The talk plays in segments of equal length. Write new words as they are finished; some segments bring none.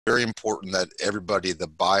very important that everybody, the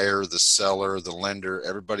buyer, the seller, the lender,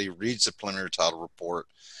 everybody reads the preliminary title report.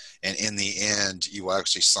 And in the end, you will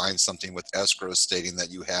actually sign something with escrow stating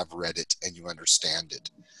that you have read it and you understand it.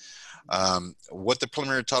 What the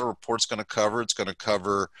preliminary title report is going to cover, it's going to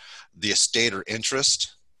cover the estate or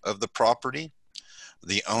interest of the property,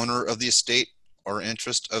 the owner of the estate or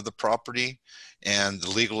interest of the property, and the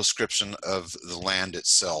legal description of the land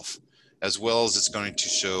itself, as well as it's going to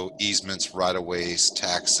show easements, right-of-ways,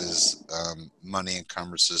 taxes, money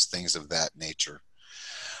encumbrances, things of that nature.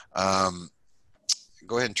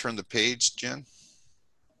 Go ahead and turn the page, Jen.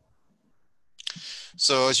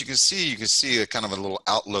 So as you can see a kind of a little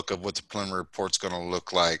outlook of what the preliminary report's going to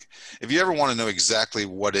look like. If you ever want to know exactly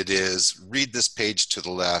what it is, read this page to the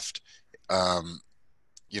left.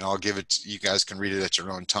 You know, I'll give it, you guys can read it at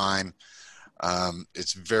your own time.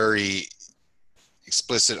 It's very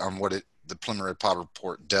explicit on what the preliminary title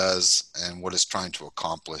report does and what it's trying to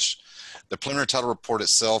accomplish. The preliminary title report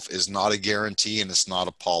itself is not a guarantee and it's not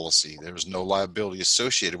a policy. There's no liability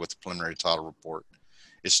associated with the preliminary title report.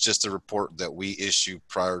 It's just a report that we issue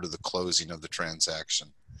prior to the closing of the transaction.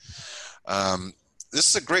 This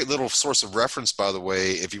is a great little source of reference, by the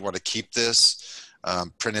way, if you want to keep this,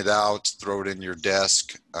 print it out, throw it in your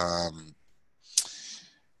desk,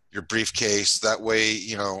 your briefcase. That way,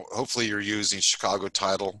 you know, hopefully you're using Chicago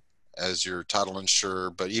Title as your title insurer,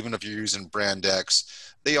 but even if you're using Brand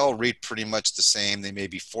X, they all read pretty much the same. They may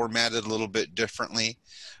be formatted a little bit differently,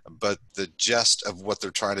 but the gist of what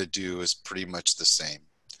they're trying to do is pretty much the same.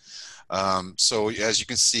 So as you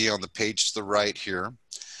can see on the page to the right here,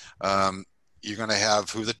 you're going to have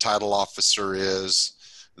who the title officer is,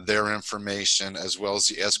 their information, as well as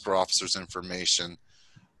the escrow officer's information,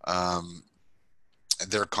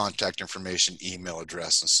 their contact information, email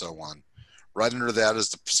address, and so on. Right under that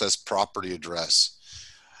says property address.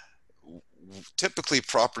 Typically,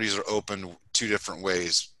 properties are opened two different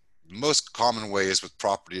ways. The most common way is with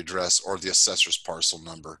property address or the assessor's parcel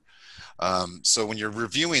number. So when you're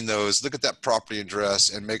reviewing those, look at that property address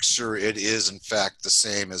and make sure it is in fact the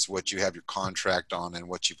same as what you have your contract on and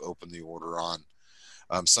what you've opened the order on.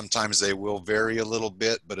 Sometimes they will vary a little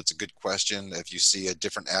bit, but it's a good question. If you see a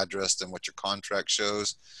different address than what your contract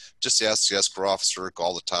shows, just ask the escrow officer,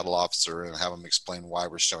 call the title officer, and have them explain why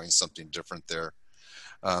we're showing something different there.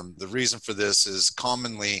 The reason for this is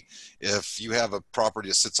commonly if you have a property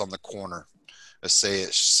that sits on the corner, let's say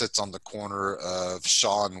it sits on the corner of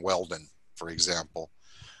Shaw and Weldon, for example.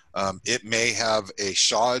 It may have a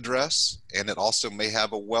Shaw address and it also may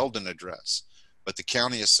have a Weldon address, but the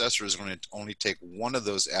county assessor is going to only take one of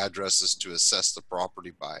those addresses to assess the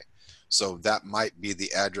property by. So that might be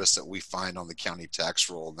the address that we find on the county tax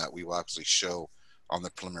roll and that we will actually show on the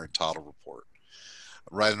preliminary title report.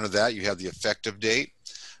 Right under that, you have the effective date.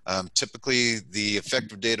 Typically, the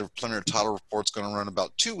effective date of preliminary title report is going to run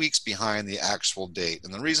about 2 weeks behind the actual date.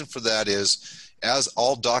 And the reason for that is, as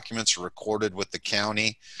all documents are recorded with the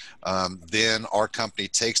county, then our company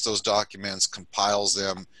takes those documents, compiles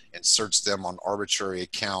them, inserts them on arbitrary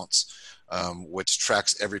accounts, which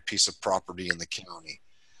tracks every piece of property in the county.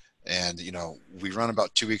 And, you know, we run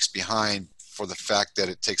about 2 weeks behind for the fact that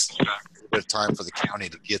it takes a little bit of time for the county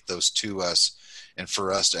to get those to us and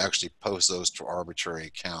for us to actually post those to arbitrary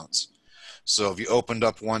accounts. So if you opened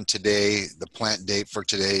up one today, the plant date for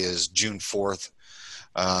today is June 4th.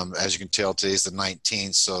 As you can tell, today's the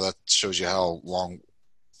 19th, so that shows you how long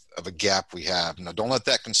of a gap we have. Now, don't let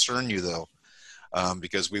that concern you, though,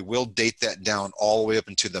 because we will date that down all the way up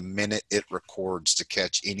into the minute it records to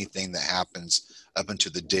catch anything that happens up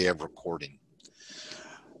until the day of recording.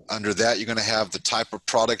 Under that, you're going to have the type of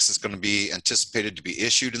products that's going to be anticipated to be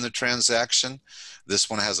issued in the transaction. This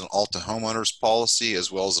one has an Alta homeowners policy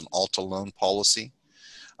as well as an Alta loan policy.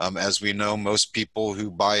 As we know, most people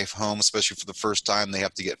who buy a home, especially for the first time, they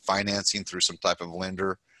have to get financing through some type of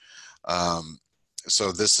lender.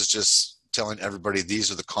 So this is just telling everybody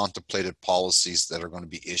these are the contemplated policies that are going to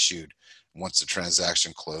be issued once the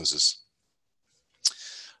transaction closes.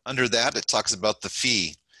 Under that, it talks about the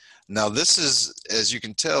fee. Now this is, as you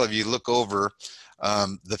can tell, if you look over,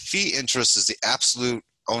 the fee interest is the absolute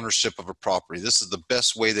ownership of a property. This is the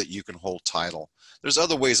best way that you can hold title. There's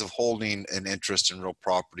other ways of holding an interest in real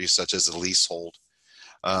property, such as a leasehold.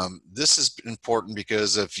 This is important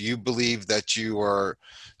because if you believe that you are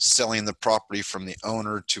selling the property from the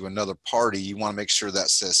owner to another party, you want to make sure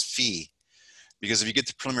that says fee. Because if you get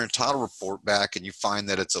the preliminary title report back and you find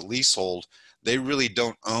that it's a leasehold, they really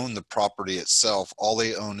don't own the property itself. All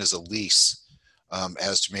they own is a lease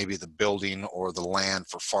as to maybe the building or the land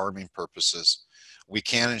for farming purposes. We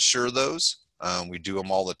can insure those. We do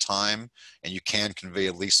them all the time, and you can convey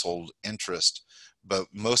a leasehold interest. but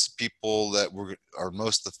most people that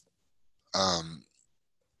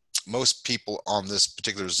most people on this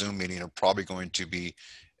particular Zoom meeting are probably going to be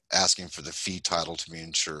asking for the fee title to be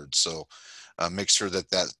insured. So make sure that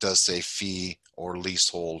that does say fee or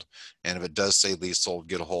leasehold. And if it does say leasehold,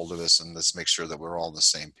 get a hold of us and let's make sure that we're all on the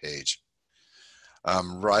same page.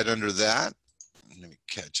 Right under that, let me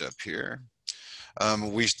catch up here.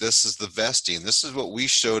 This is the vesting. This is what we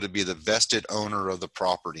show to be the vested owner of the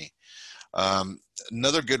property.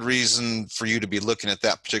 Another good reason for you to be looking at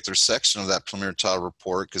that particular section of that preliminary title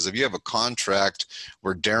report, because if you have a contract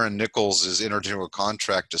where Darren Nichols is entered into a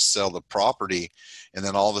contract to sell the property, and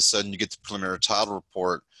then all of a sudden you get the preliminary title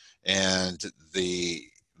report and the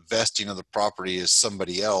vesting of the property is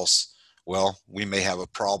somebody else, well, we may have a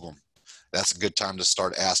problem. That's a good time to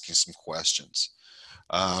start asking some questions.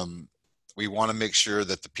 We want to make sure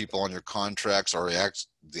that the people on your contracts are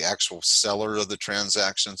the actual seller of the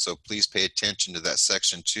transaction. So please pay attention to that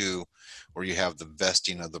section 2 where you have the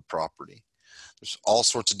vesting of the property. There's all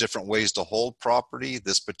sorts of different ways to hold property.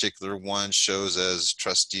 This particular one shows as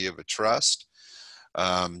trustee of a trust.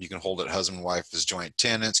 You can hold it husband and wife as joint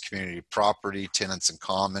tenants, community property, tenants in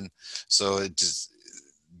common. So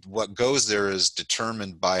what goes there is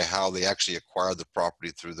determined by how they actually acquired the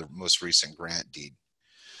property through the most recent grant deed.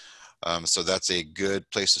 So that's a good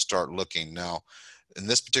place to start looking. Now, in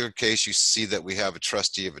this particular case, you see that we have a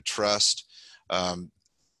trustee of a trust.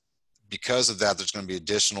 Because of that, there's going to be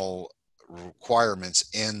additional requirements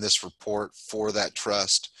in this report for that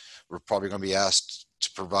trust. We're probably going to be asked to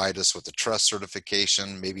provide us with a trust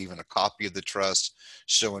certification, maybe even a copy of the trust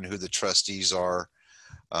showing who the trustees are,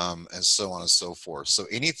 and so on and so forth. So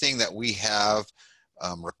anything that we have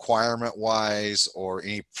requirement wise or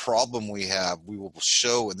any problem we have, we will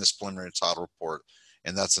show in this preliminary title report.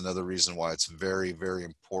 And that's another reason why it's very, very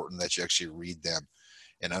important that you actually read them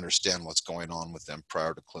and understand what's going on with them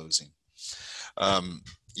prior to closing.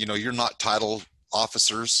 You know, you're not title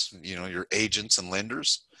officers, you know, you're agents and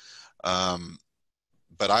lenders.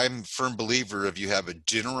 But I'm a firm believer if you have a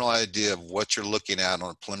general idea of what you're looking at on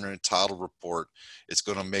a preliminary title report, it's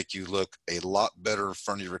going to make you look a lot better in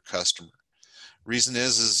front of your customer. Reason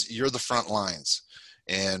is you're the front lines.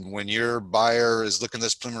 And when your buyer is looking at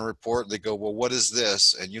this preliminary report, they go, well, what is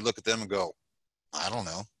this? And you look at them and go, I don't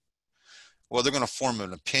know. Well, they're going to form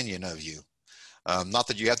an opinion of you. Not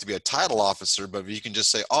that you have to be a title officer, but you can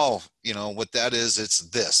just say, oh, you know, what that is, it's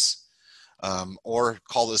this. Or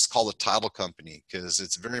call the title company, because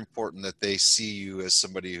it's very important that they see you as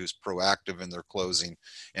somebody who's proactive in their closing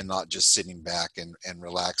and not just sitting back and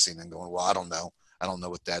relaxing and going, well, I don't know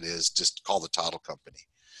what that is. Just call the title company.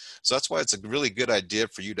 So that's why it's a really good idea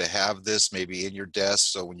for you to have this maybe in your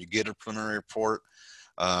desk. So when you get a preliminary report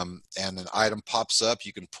and an item pops up,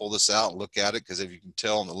 you can pull this out and look at it, because if you can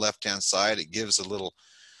tell on the left-hand side, it gives a little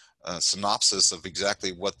synopsis of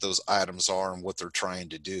exactly what those items are and what they're trying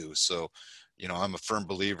to do. So, you know, I'm a firm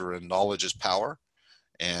believer in knowledge is power.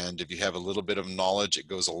 And if you have a little bit of knowledge, it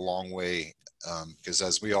goes a long way, because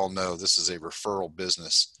as we all know, this is a referral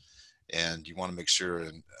business. And you want to make sure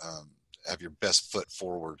and have your best foot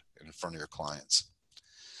forward in front of your clients.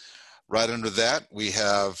 Right under that, we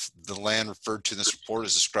have the land referred to in this report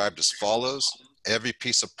is described as follows. Every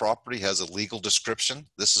piece of property has a legal description.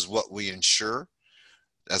 This is what we insure.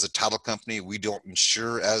 As a title company, we don't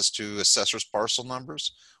insure as to assessor's parcel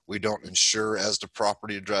numbers. We don't insure as to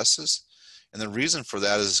property addresses. And the reason for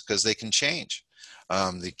that is because they can change.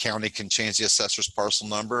 The county can change the assessor's parcel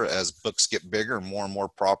number as books get bigger and more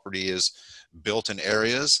property is built in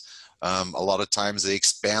areas. A lot of times they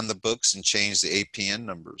expand the books and change the APN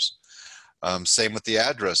numbers. Same with the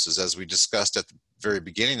addresses. As we discussed at the very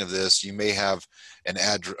beginning of this, you may have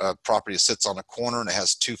a property that sits on a corner and it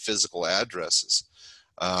has 2 physical addresses.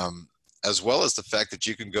 As well as the fact that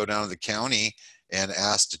you can go down to the county and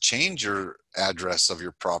ask to change your address of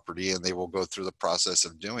your property, and they will go through the process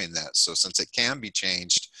of doing that. So since it can be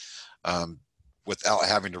changed without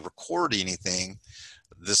having to record anything,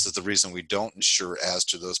 this is the reason we don't insure as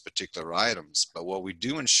to those particular items. But what we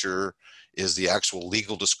do insure is the actual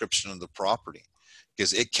legal description of the property,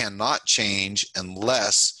 because it cannot change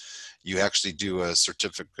unless you actually do a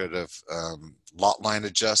certificate of lot line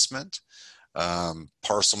adjustment,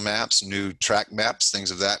 parcel maps, new track maps,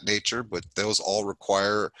 things of that nature, but those all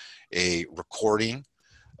require a recording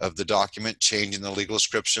of the document, changing the legal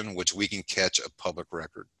description, which we can catch a public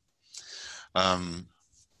record.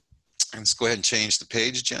 Let's go ahead and change the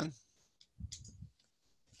page, Jen.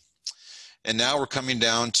 And now we're coming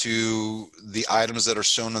down to the items that are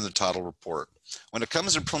shown in the title report. When it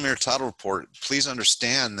comes to preliminary title report, please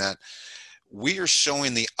understand that we are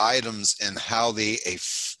showing the items and how they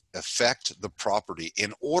affect the property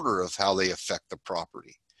in order of how they affect the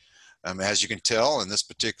property. As you can tell in this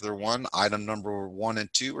particular one, item number 1 and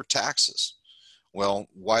 2 are taxes. Well,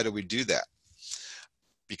 why do we do that?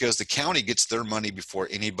 Because the county gets their money before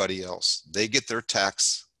anybody else. They get their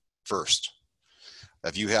tax first.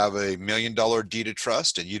 If you have a $1 million deed of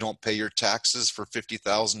trust and you don't pay your taxes for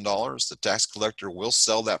 $50,000, the tax collector will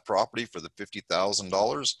sell that property for the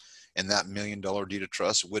 $50,000, and that $1 million deed of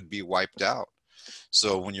trust would be wiped out.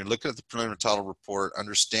 So when you're looking at the preliminary title report,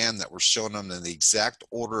 understand that we're showing them in the exact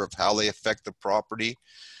order of how they affect the property,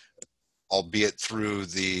 albeit through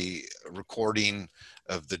the recording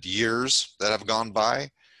of the years that have gone by,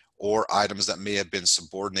 or items that may have been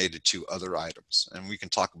subordinated to other items. And we can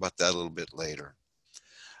talk about that a little bit later.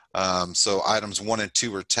 So items 1 and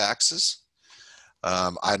 2 are taxes.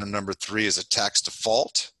 Item number 3 is a tax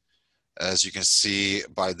default. As you can see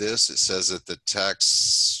by this, it says that the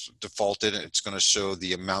tax defaulted, it's going to show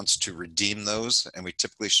the amounts to redeem those. And we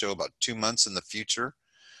typically show about 2 months in the future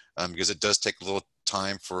because it does take a little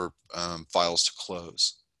time for files to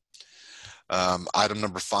close. Item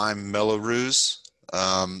number 5, Mello-Roos.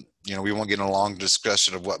 We won't get in a long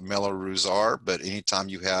discussion of what Mello-Roos are, but anytime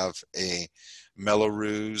you have a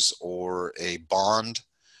Mello-Roos or a bond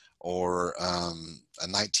or a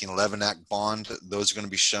 1911 Act bond, those are going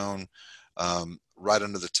to be shown right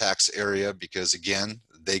under the tax area because, again,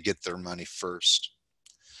 they get their money first.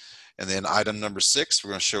 And then item number 6,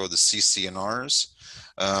 we're going to show the CC&Rs.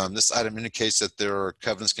 This item indicates that there are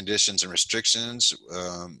covenants, conditions, and restrictions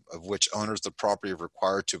of which owners of the property are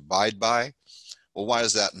required to abide by. Well, why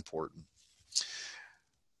is that important?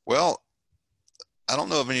 Well, I don't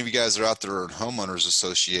know if any of you guys are out there in homeowners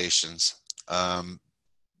associations,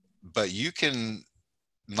 but you can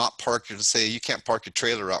not park, say you can't park your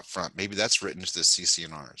trailer out front. Maybe that's written into the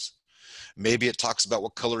CC&Rs. Maybe it talks about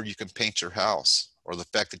what color you can paint your house, or the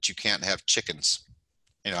fact that you can't have chickens.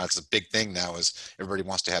 That's a big thing now, is everybody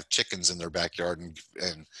wants to have chickens in their backyard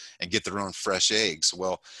and get their own fresh eggs.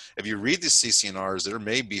 Well, if you read the CC&Rs, there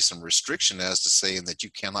may be some restriction as to saying that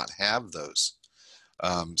you cannot have those.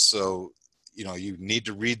 So you need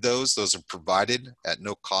to read those. Those are provided at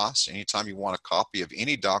no cost. Anytime you want a copy of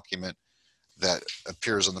any document that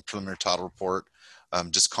appears on the preliminary title report,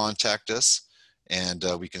 just contact us and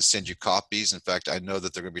we can send you copies. In fact, I know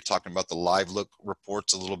that they're going to be talking about the LiveLook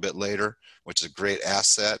reports a little bit later, which is a great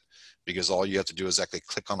asset because all you have to do is actually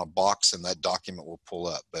click on a box and that document will pull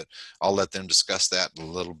up. But I'll let them discuss that in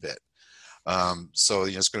a little bit. So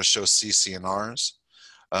it's going to show CC&Rs.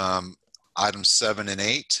 Items 7 and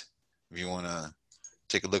 8, if you want to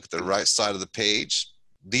take a look at the right side of the page,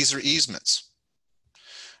 these are easements.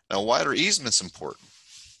 Now, why are easements important?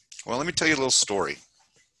 Well, let me tell you a little story.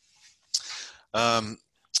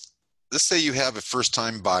 Let's say you have a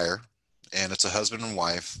first-time buyer, and it's a husband and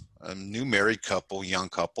wife, a new married couple, young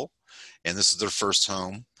couple, and this is their first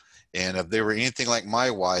home. And if they were anything like my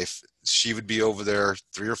wife, she would be over there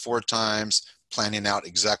 3 or 4 times planning out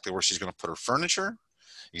exactly where she's going to put her furniture,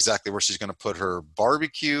 exactly where she's going to put her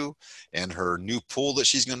barbecue and her new pool that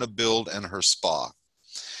she's going to build and her spa.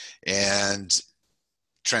 And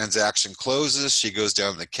transaction closes, she goes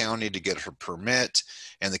down to the county to get her permit,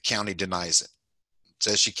 and the county denies it.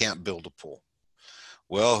 Says she can't build a pool.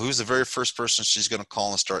 Well, who's the very first person she's going to call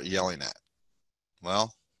and start yelling at?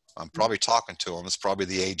 Well, I'm probably talking to him. It's probably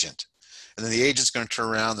the agent. And then the agent's going to turn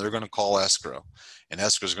around, they're going to call escrow. And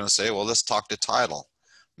escrow is going to say, well, let's talk to title.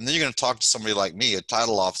 And then you're going to talk to somebody like me. A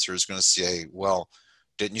title officer is going to say, well,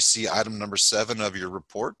 didn't you see item number 7 of your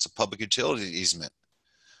report? It's a public utility easement.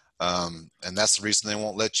 And that's the reason they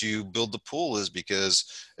won't let you build the pool, is because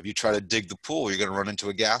if you try to dig the pool, you're going to run into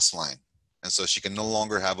a gas line. And so she can no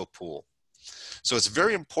longer have a pool. So it's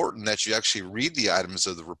very important that you actually read the items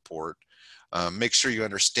of the report, make sure you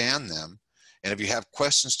understand them. And if you have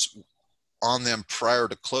questions on them prior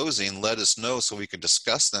to closing, let us know so we can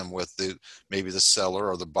discuss them with maybe the seller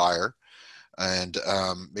or the buyer, and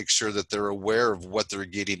make sure that they're aware of what they're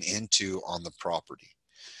getting into on the property.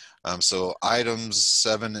 So items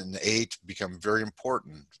 7 and 8 become very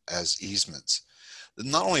important as easements.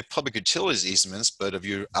 Not only public utilities easements, but if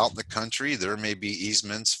you're out in the country, there may be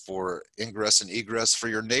easements for ingress and egress for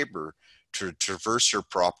your neighbor to traverse your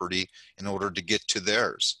property in order to get to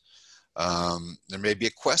theirs. There may be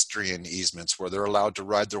equestrian easements where they're allowed to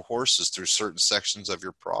ride their horses through certain sections of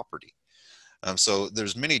your property. So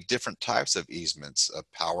there's many different types of easements,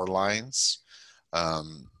 power lines,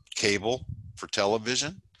 cable for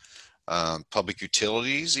television, public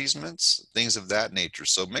utilities easements, things of that nature.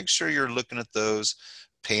 So make sure you're looking at those,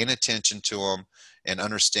 paying attention to them, and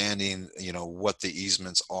understanding, what the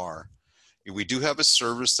easements are. We do have a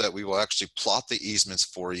service that we will actually plot the easements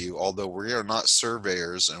for you, although we are not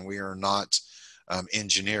surveyors and we are not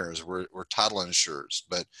engineers. We're title insurers,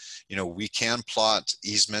 but we can plot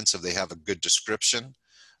easements if they have a good description.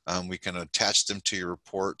 We can attach them to your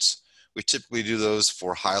reports. We typically do those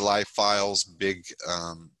for highlight files, big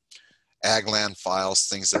ag land files,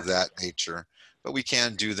 things of that nature. But we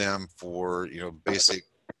can do them for basic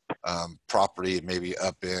property, maybe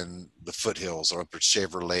up in the foothills or up at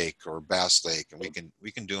Shaver Lake or Bass Lake, and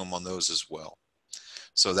we can do them on those as well.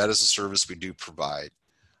 So that is a service we do provide.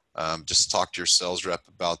 Just talk to your sales rep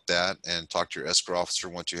about that, and talk to your escrow officer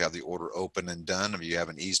once you have the order open and done. If you have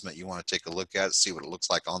an easement you want to take a look at, see what it looks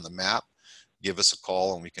like on the map, give us a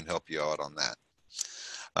call and we can help you out on that.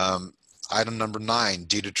 Item number 9,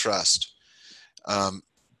 deed of trust.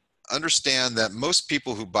 Understand that most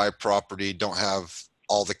people who buy property don't have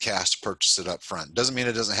all the cash to purchase it up front. Doesn't mean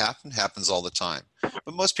it doesn't happen, happens all the time.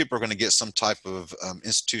 But most people are going to get some type of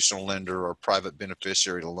institutional lender or private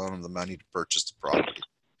beneficiary to loan them the money to purchase the property.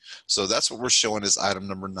 So that's what we're showing as item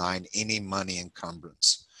number 9, any money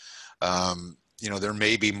encumbrance. There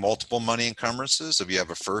may be multiple money encumbrances. If you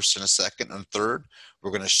have a first and a second and a third,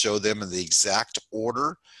 we're going to show them in the exact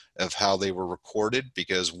order of how they were recorded,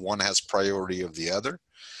 because one has priority of the other.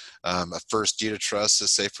 A first deed of trust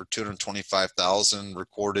is, say, for $225,000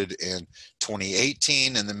 recorded in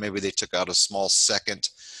 2018, and then maybe they took out a small second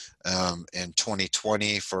in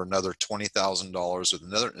 2020 for another $20,000 with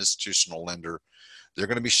another institutional lender. They're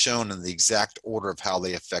going to be shown in the exact order of how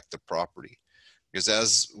they affect the property. Because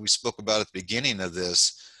as we spoke about at the beginning of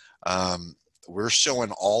this, we're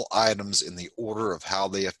showing all items in the order of how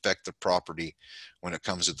they affect the property when it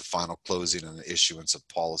comes to the final closing and the issuance of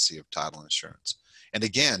policy of title insurance. And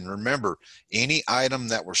again, remember, any item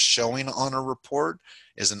that we're showing on a report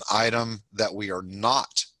is an item that we are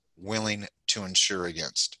not willing to insure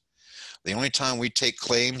against. The only time we take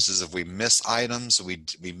claims is if we miss items, we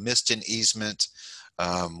missed an easement,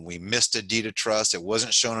 we missed a deed of trust, it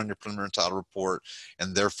wasn't shown on your preliminary title report,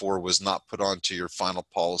 and therefore was not put onto your final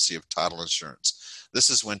policy of title insurance. This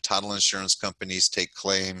is when title insurance companies take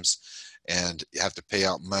claims and you have to pay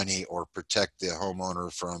out money or protect the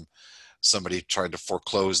homeowner from somebody trying to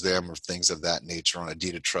foreclose them or things of that nature on a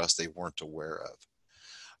deed of trust they weren't aware of.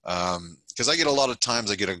 Because I get a lot of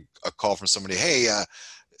times, I get a call from somebody, hey,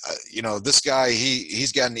 this guy,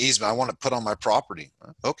 he's got an easement, I want it put on my property.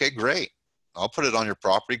 Okay, great. I'll put it on your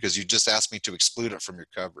property because you just asked me to exclude it from your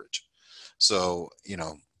coverage. So,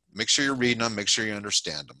 make sure you're reading them, make sure you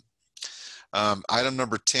understand them. Item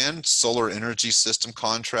number 10, solar energy system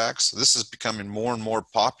contracts. This is becoming more and more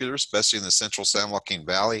popular, especially in the central San Joaquin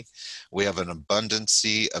Valley. We have an abundance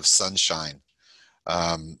of sunshine,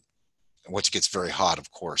 which gets very hot,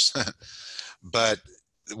 of course. But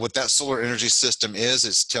what that solar energy system is,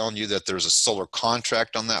 it's telling you that there's a solar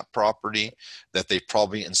contract on that property, that they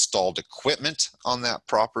probably installed equipment on that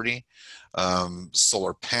property,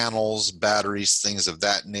 solar panels, batteries, things of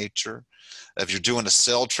that nature. If you're doing a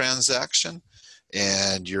sale transaction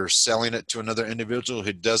and you're selling it to another individual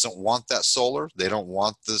who doesn't want that solar, they don't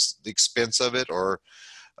want the expense of it, or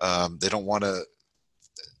they don't want to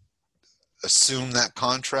assume that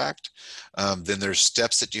contract, then there's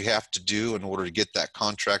steps that you have to do in order to get that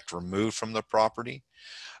contract removed from the property.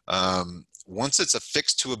 Once it's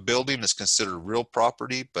affixed to a building, it's considered real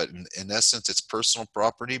property, but in essence, it's personal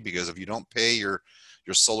property, because if you don't pay your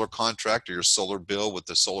solar contract or your solar bill with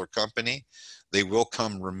the solar company, they will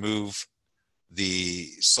come remove the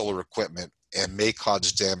solar equipment and may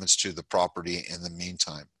cause damage to the property in the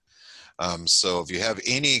meantime. So if you have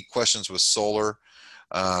any questions with solar,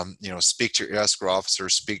 speak to your escrow officer,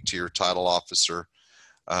 speak to your title officer.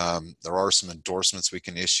 There are some endorsements we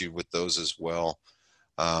can issue with those as well.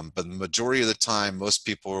 But the majority of the time, most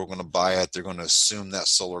people are going to buy it, they're going to assume that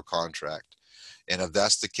solar contract. And if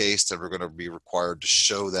that's the case, then we're going to be required to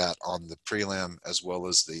show that on the prelim as well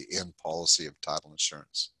as the end policy of title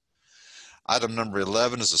insurance. Item number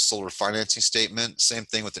 11 is a solar financing statement. Same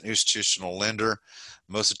thing with an institutional lender.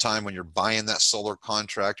 Most of the time when you're buying that solar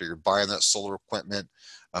contract or you're buying that solar equipment,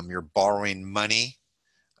 you're borrowing money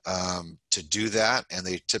to do that, and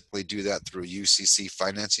they typically do that through a UCC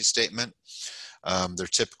financing statement. They're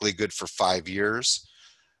typically good for 5 years,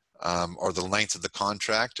 or the length of the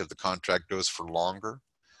contract if the contract goes for longer.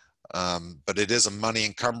 But it is a money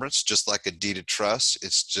encumbrance, just like a deed of trust.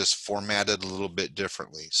 It's just formatted a little bit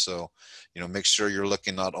differently. So, make sure you're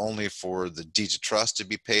looking not only for the deed of trust to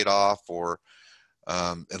be paid off or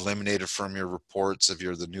eliminated from your reports if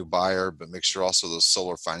you're the new buyer, but make sure also those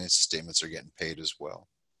solar financing statements are getting paid as well.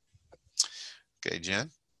 Okay, Jen?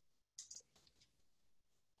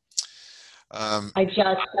 I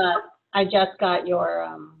just I just got your,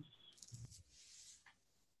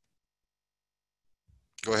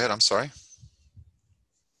 Go ahead, I'm sorry.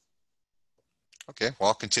 Okay, well,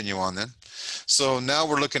 I'll continue on then. So now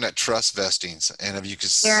we're looking at trust vestings, and if you can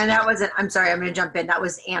Aaron, see, that wasn't, I'm sorry, I'm going to jump in. That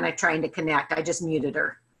was Anna trying to connect. I just muted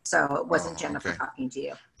her. So it wasn't Jennifer okay. talking to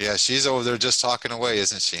you. Yeah, she's over there just talking away,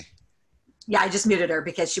 isn't she? Yeah, I just muted her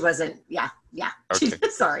because she wasn't, yeah. Okay.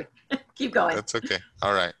 Sorry. Keep going. That's okay.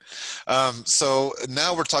 All right. So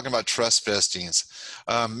now we're talking about trust vestings.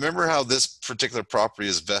 Remember how this particular property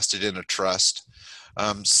is vested in a trust?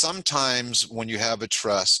 Sometimes when you have a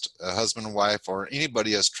trust, a husband and wife or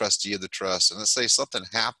anybody as trustee of the trust, and let's say something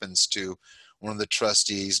happens to one of the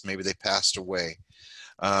trustees, maybe they passed away,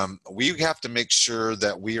 we have to make sure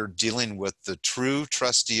that we are dealing with the true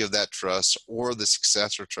trustee of that trust or the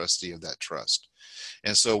successor trustee of that trust.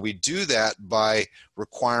 And so we do that by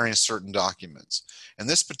requiring certain documents. In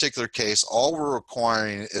this particular case, all we're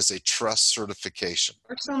requiring is a trust certification.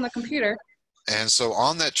 Works on the computer. And so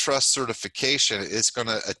on that trust certification, it's going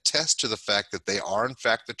to attest to the fact that they are in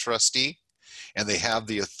fact the trustee and they have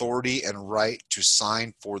the authority and right to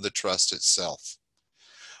sign for the trust itself.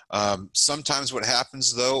 Sometimes what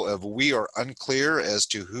happens though, if we are unclear as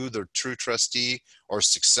to who the true trustee or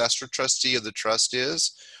successor trustee of the trust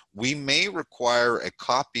is, we may require a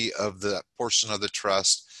copy of the portion of the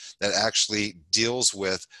trust that actually deals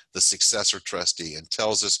with the successor trustee and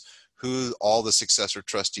tells us who all the successor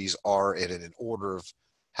trustees are and in an order of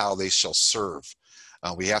how they shall serve.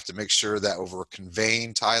 We have to make sure that over a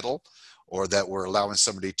conveying title or that we're allowing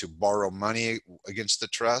somebody to borrow money against the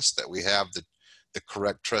trust, that we have the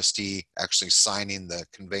correct trustee actually signing the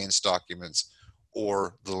conveyance documents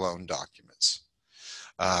or the loan documents.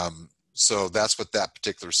 So that's what that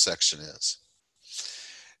particular section is.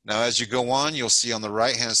 Now, as you go on, you'll see on the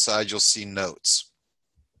right-hand side, you'll see notes.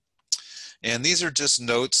 And these are just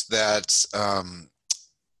notes that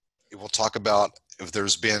we'll talk about if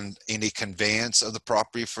there's been any conveyance of the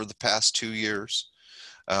property for the past 2 years.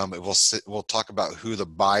 We'll talk about who the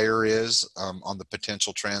buyer is on the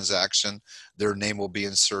potential transaction. Their name will be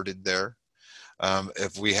inserted there.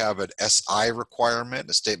 If we have an SI requirement,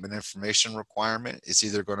 a statement of information requirement, it's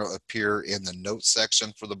either going to appear in the note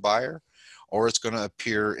section for the buyer or it's going to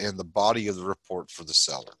appear in the body of the report for the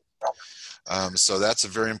seller. So that's a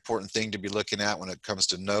very important thing to be looking at when it comes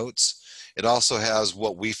to notes. It also has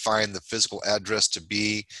what we find the physical address to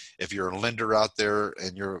be. If you're a lender out there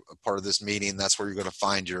and you're a part of this meeting, that's where you're going to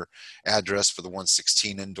find your address for the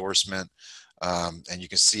 116 endorsement. And you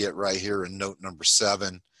can see it right here in note number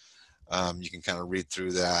 7. You can kind of read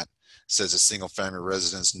through that. It says a single family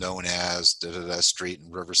residence known as street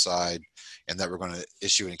in Riverside, and that we're going to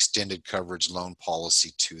issue an extended coverage loan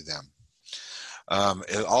policy to them.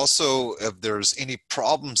 It also, if there's any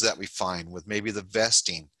problems that we find with maybe the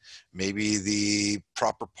vesting, maybe the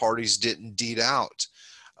proper parties didn't deed out,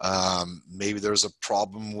 maybe there's a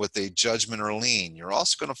problem with a judgment or lien, you're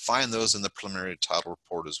also going to find those in the preliminary title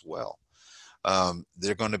report as well.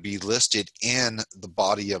 They're going to be listed in the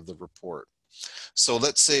body of the report. So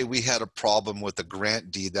let's say we had a problem with a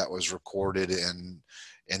grant deed that was recorded in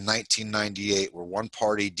 1998 where one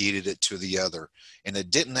party deeded it to the other and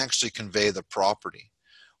it didn't actually convey the property.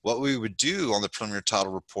 What we would do on the preliminary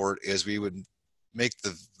title report is we would make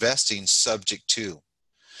the vesting subject to.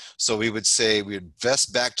 So we would say we would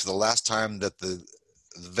vest back to the last time that the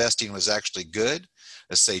vesting was actually good.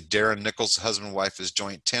 Let's say Darren Nichols, husband and wife, as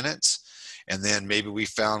joint tenants. And then maybe we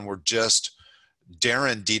found we're just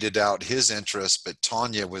Darren deeded out his interest, but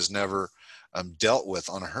Tanya was never dealt with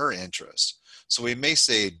on her interest. So we may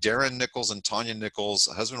say Darren Nichols and Tanya Nichols,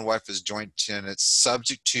 husband and wife as joint tenants,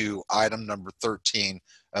 subject to item number 13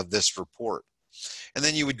 of this report. And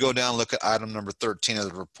then you would go down and look at item number 13 of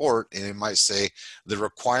the report, and it might say the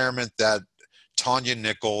requirement that Tanya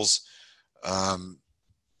Nichols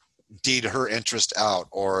deed her interest out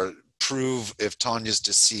or prove if Tanya's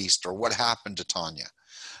deceased or what happened to Tanya.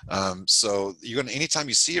 So you're going to, anytime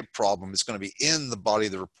you see a problem, it's going to be in the body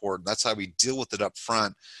of the report. That's how we deal with it up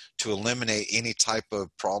front to eliminate any type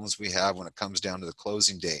of problems we have when it comes down to the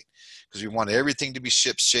closing date, because we want everything to be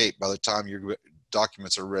ship shape by the time your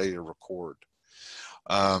documents are ready to record.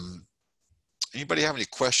 Anybody have any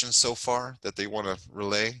questions so far that they want to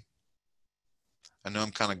relay? I know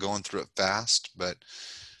I'm kind of going through it fast, but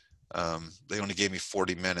they only gave me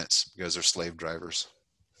 40 minutes because they're slave drivers.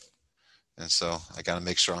 And so I got to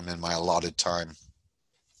make sure I'm in my allotted time.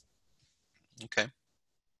 Okay.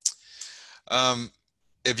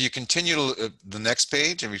 If you continue to the next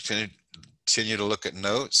page and we continue to look at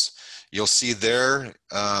notes, you'll see there,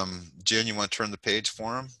 Jen, you want to turn the page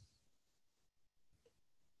for them?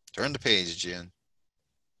 Turn the page, Jen.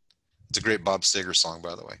 It's a great Bob Seger song,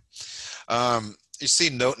 by the way. You see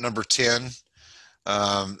note number 10,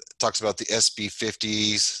 talks about the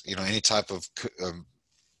SB50s, any type of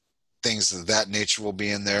things of that nature will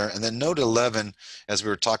be in there. And then note 11, as we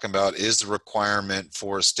were talking about, is the requirement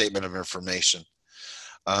for a statement of information.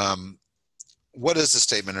 What is a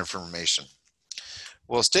statement of information?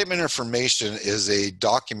 Well, a statement of information is a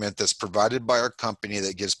document that's provided by our company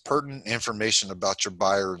that gives pertinent information about your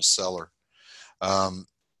buyer and seller.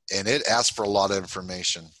 And it asks for a lot of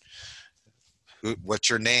information. What's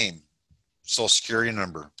your name? Social security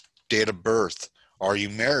number, date of birth, are you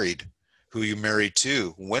married, who you married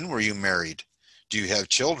to, when were you married, do you have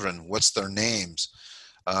children, what's their names,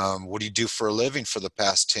 what do you do for a living for the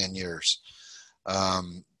past 10 years,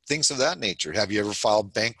 things of that nature. Have you ever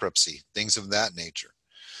filed bankruptcy, things of that nature.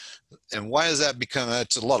 And why does that become,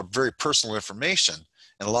 it's a lot of very personal information,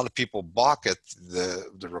 and a lot of people balk at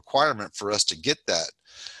the requirement for us to get that.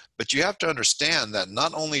 But you have to understand that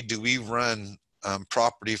not only do we run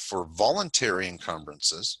property for voluntary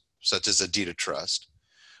encumbrances, such as a deed of trust,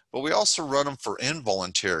 but we also run them for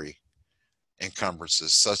involuntary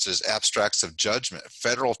encumbrances, such as abstracts of judgment,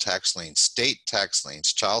 federal tax liens, state tax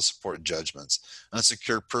liens, child support judgments,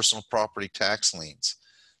 unsecured personal property tax liens,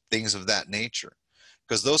 things of that nature,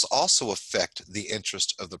 because those also affect the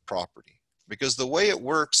interest of the property. Because the way it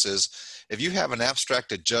works is, if you have an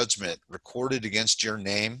abstracted judgment recorded against your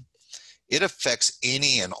name, it affects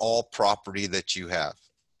any and all property that you have.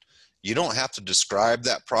 You don't have to describe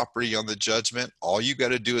that property on the judgment. All you got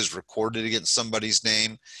to do is record it against somebody's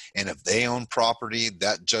name. And if they own property,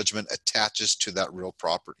 that judgment attaches to that real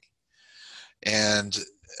property. And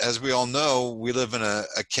as we all know, we live in a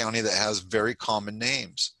county that has very common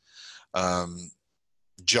names.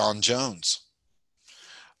 John Jones.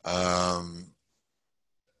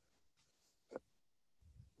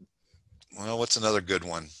 Well, what's another good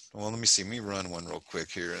one? Well, let me see. Let me run one real quick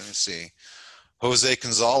here. Let me see. Jose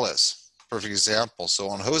Gonzalez, perfect example. So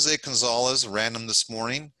on Jose Gonzalez, random this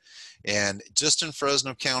morning, and just in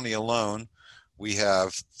Fresno County alone, we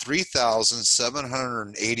have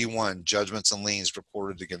 3,781 judgments and liens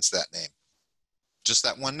recorded against that name. Just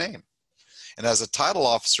that one name. And as a title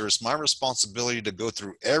officer, it's my responsibility to go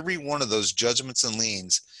through every one of those judgments and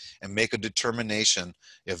liens and make a determination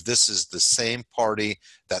if this is the same party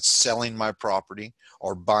that's selling my property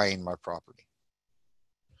or buying my property.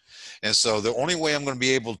 And so the only way I'm going to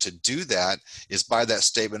be able to do that is by that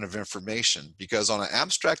statement of information, because on an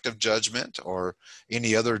abstract of judgment, or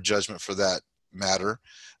any other judgment for that matter,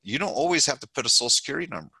 you don't always have to put a social security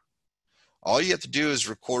number. All you have to do is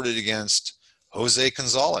record it against Jose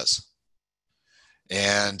Gonzalez.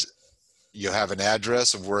 And you have an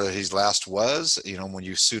address of where he last was, when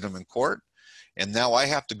you sued him in court. And now I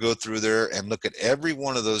have to go through there and look at every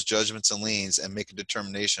one of those judgments and liens and make a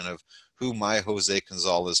determination of who my Jose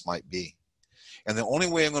Gonzalez might be. And the only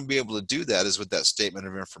way I'm going to be able to do that is with that statement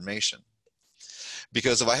of information.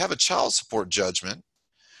 Because if I have a child support judgment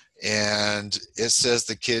and it says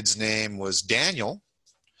the kid's name was Daniel,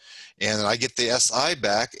 and I get the SI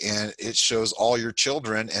back and it shows all your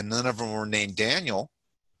children and none of them were named Daniel,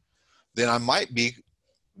 then I might be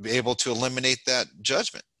able to eliminate that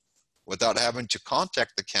judgment without having to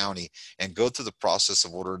contact the county and go through the process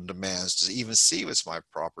of order and demands to even see if it's my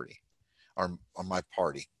property or my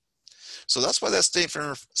party. So that's why that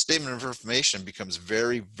statement of information becomes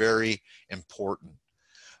very, very important.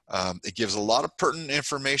 It gives a lot of pertinent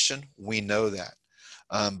information. We know that.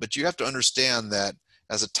 But you have to understand that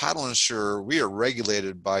as a title insurer, we are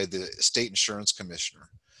regulated by the state insurance commissioner.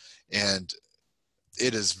 And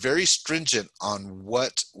it is very stringent on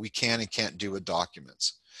what we can and can't do with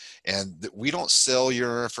documents. And we don't sell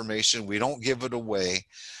your information. We don't give it away.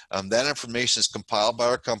 That information is compiled by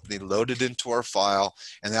our company, loaded into our file,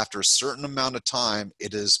 and after a certain amount of time,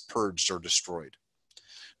 it is purged or destroyed,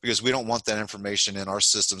 because we don't want that information in our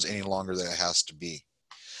systems any longer than it has to be.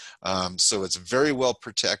 So it's very well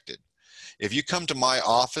protected. If you come to my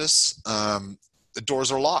office, the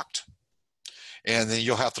doors are locked. And then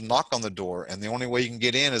you'll have to knock on the door. And the only way you can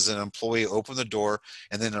get in is an employee open the door,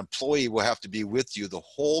 and then an employee will have to be with you the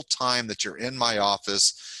whole time that you're in my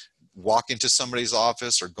office, walk into somebody's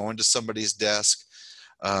office or going to somebody's desk.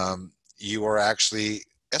 You are actually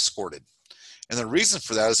escorted. And the reason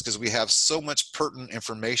for that is because we have so much pertinent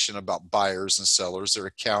information about buyers and sellers, their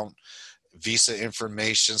account, visa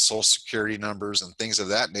information, social security numbers, and things of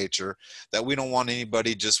that nature, that we don't want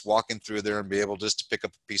anybody just walking through there and be able just to pick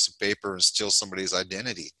up a piece of paper and steal somebody's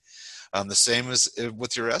identity. The same as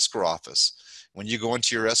with your escrow office. When you go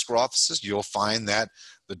into your escrow offices, you'll find that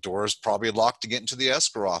The door is probably locked to get into the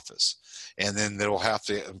escrow office. And then they'll have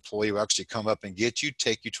the employee will actually come up and get you,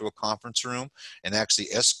 take you to a conference room, and actually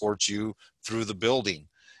escort you through the building.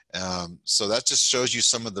 So that just shows you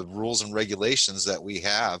some of the rules and regulations that we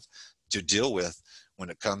have to deal with when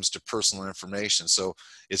it comes to personal information. So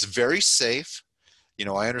it's very safe. You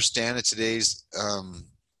know, I understand in today's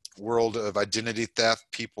world of identity theft,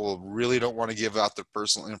 people really don't want to give out their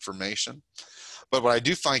personal information. But what I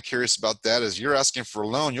do find curious about that is you're asking for a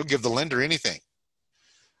loan, you'll give the lender anything.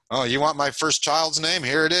 Oh, you want my first child's name?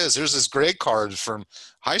 Here it is. Here's this grade card from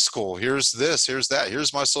high school. Here's this, here's that.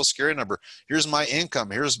 Here's my social security number. Here's my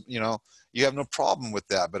income. Here's, you know, you have no problem with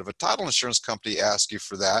that. But if a title insurance company asks you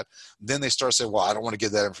for that, then they start saying, well, I don't want to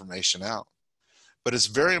give that information out. But it's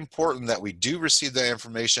very important that we do receive that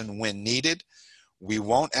information when needed. We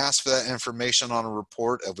won't ask for that information on a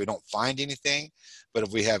report if we don't find anything. But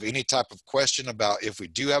if we have any type of question about if we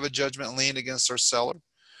do have a judgment lien against our seller,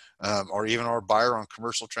 or even our buyer on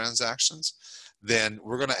commercial transactions, then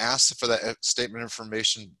we're going to ask for that statement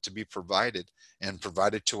information to be provided and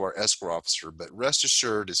provided to our escrow officer. But rest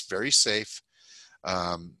assured, it's very safe.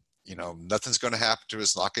 You know, nothing's going to happen to it.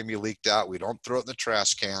 It's not going to be leaked out. We don't throw it in the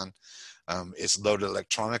trash can. It's loaded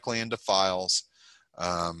electronically into files.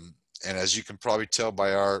 And as you can probably tell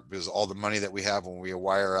by because all the money that we have when we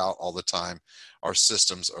wire out all the time, our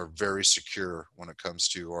systems are very secure when it comes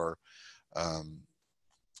to our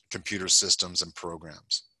computer systems and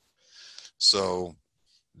programs. So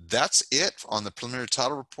that's it on the preliminary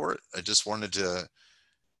title report. I just wanted to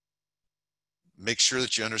make sure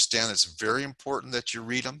that you understand it's very important that you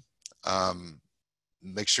read them.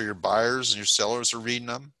 Make sure your buyers and your sellers are reading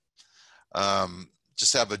them.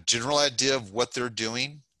 Just have a general idea of what they're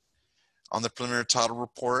doing on the preliminary title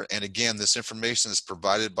report. And again, this information is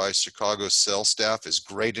provided by Chicago's sales staff is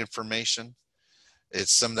great information.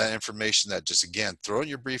 It's some of that information that just, again, throw it in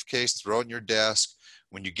your briefcase, throw it in your desk.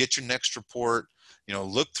 When you get your next report, you know,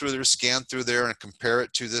 look through there, scan through there, and compare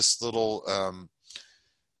it to this little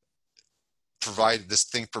this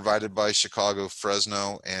thing provided by Chicago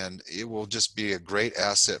Fresno, and it will just be a great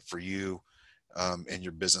asset for you and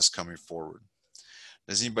your business coming forward.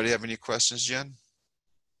 Does anybody have any questions, Jen?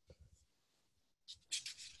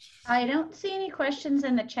 I don't see any questions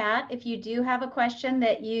in the chat. If you do have a question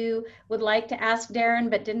that you would like to ask Darren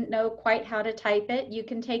but didn't know quite how to type it, you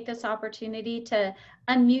can take this opportunity to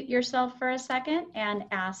unmute yourself for a second and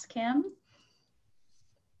ask him.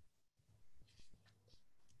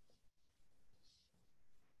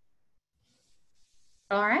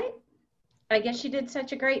 All right. I guess you did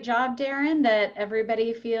such a great job, Darren, that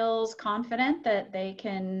everybody feels confident that they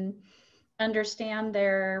can understand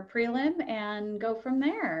their prelim and go from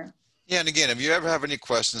there. Yeah, and again, if you ever have any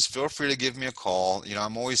questions, feel free to give me a call. You know,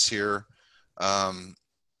 I'm always here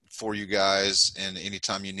for you guys, and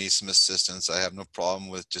anytime you need some assistance, I have no problem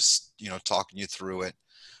with just, you know, talking you through it.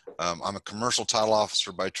 I'm a commercial title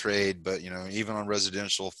officer by trade, but, you know, even on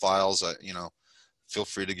residential files, you know, feel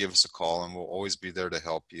free to give us a call and we'll always be there to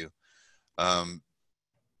help you.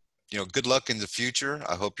 You know, good luck in the future.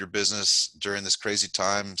 I hope your business during this crazy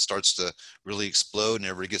time starts to really explode and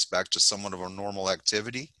everybody gets back to somewhat of a normal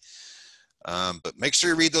activity. But make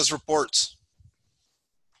sure you read those reports.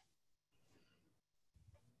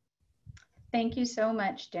 Thank you so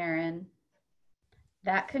much, Darren.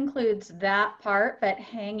 That concludes that part, but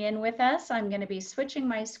hang in with us. I'm going to be switching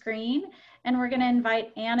my screen and we're going to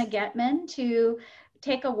invite Anna Getman to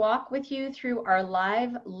take a walk with you through our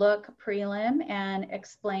LiveLook prelim and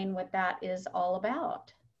explain what that is all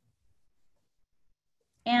about.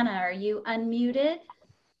 Anna, are you unmuted?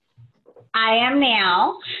 I am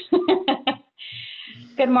now.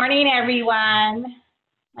 Good morning, everyone.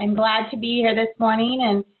 I'm glad to be here this morning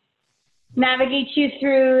and navigate you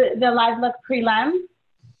through the LiveLook prelim.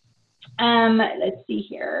 Let's see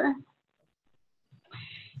here.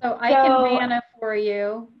 So I can Anna for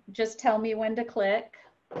you. Just tell me when to click.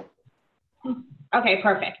 Okay,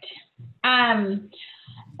 perfect.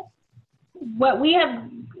 What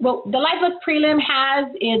the LiveLook prelim has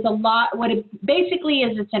is what it basically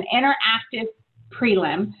is, it's an interactive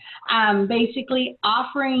prelim, basically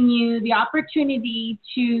offering you the opportunity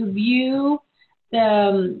to view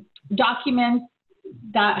the documents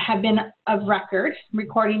that have been of record,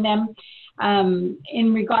 recording them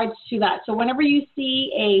in regards to that. So whenever you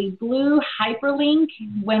see a blue hyperlink,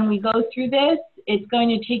 when we go through this, it's going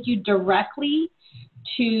to take you directly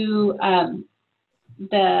to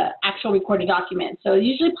the actual recorded document. So it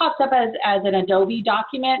usually pops up as an Adobe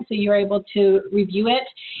document, so you're able to review it.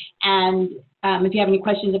 And if you have any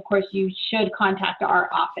questions, of course, you should contact our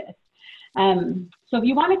office. So if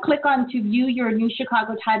you want to click on to view your new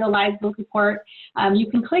Chicago Title LiveLook report, you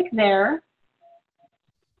can click there.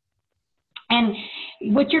 And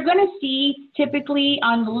what you're going to see typically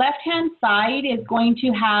on the left-hand side is going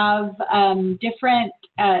to have different,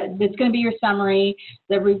 it's going to be your summary,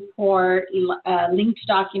 the report, linked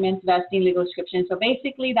documents, vesting, legal description. So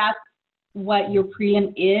basically that's what your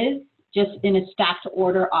prelim is, just in a stacked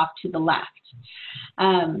order off to the left.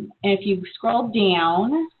 And if you scroll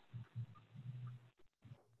down,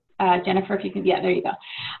 Jennifer, if you can, yeah, there you go.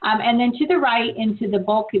 And then to the right into the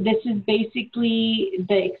bulk, this is basically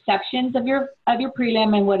the exceptions of your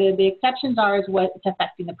prelim, and what the exceptions are is what's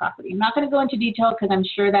affecting the property. I'm not going to go into detail because I'm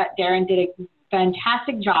sure that Darren did a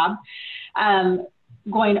fantastic job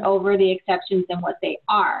going over the exceptions and what they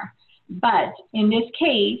are. But in this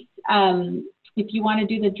case, if you want to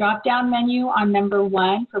do the drop-down menu on number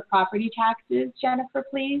 1 for property taxes, Jennifer,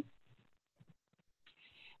 please.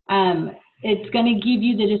 It's going to give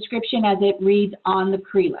you the description as it reads on the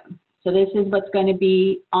prelim. So this is what's going to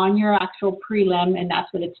be on your actual prelim, and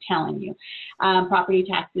that's what it's telling you. Property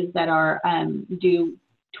taxes that are due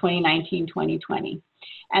 2019, 2020,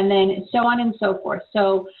 and then so on and so forth.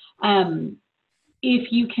 So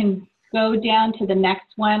if you can go down to the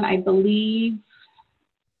next one, I believe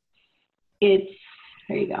it's,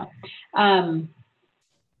 there you go.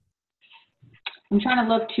 I'm trying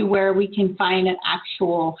to look to where we can find an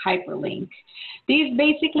actual hyperlink. These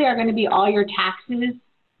basically are going to be all your taxes,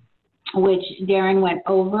 which Darren went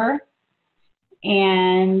over.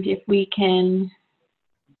 And if we can,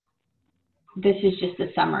 this is just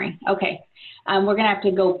a summary. Okay, we're going to have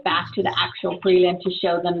to go back to the actual prelim to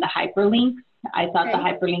show them the hyperlinks. I thought the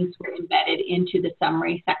hyperlinks were embedded into the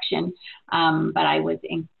summary section, but I was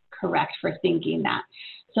incorrect for thinking that.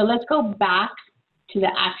 So let's go back to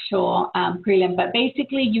the actual prelim, but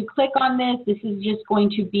basically you click on this. This is just going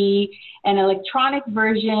to be an electronic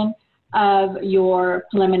version of your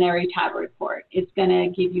preliminary tab report. It's going to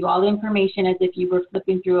give you all the information as if you were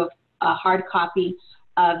flipping through a hard copy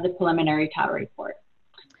of the preliminary tab report.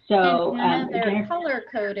 So and they're color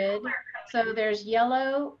coded. So there's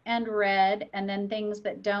yellow and red, and then things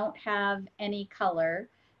that don't have any color.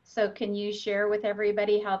 So can you share with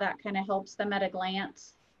everybody how that kind of helps them at a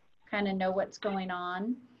glance kind of know what's going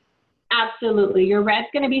on? Absolutely. Your red's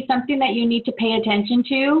going to be something that you need to pay attention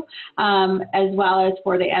to, as well as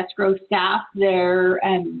for the escrow staff, their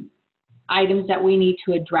items that we need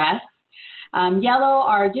to address. Yellow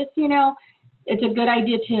are just, you know, it's a good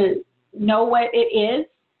idea to know what it is.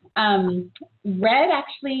 Red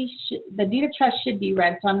actually, the deed of trust should be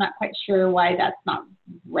red, so I'm not quite sure why that's not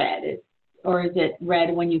red. Or is it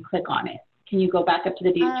red when you click on it? Can you go back up to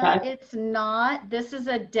the deed of trust? It's not. This is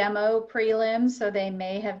a demo prelim, so they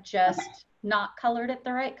may have just not colored it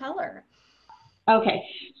the right color. Okay,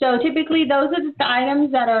 so typically those are the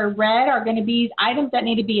items that are red are going to be items that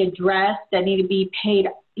need to be addressed, that need to be paid,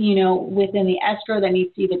 you know, within the escrow, that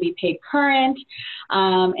needs to either be paid current,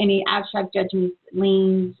 any abstract judgments,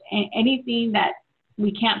 liens, anything that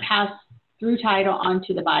we can't pass through title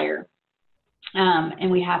onto the buyer,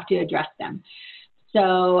 and we have to address them.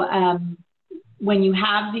 So when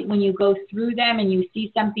you go through them and you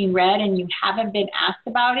see something red and you haven't been asked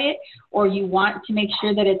about it, or you want to make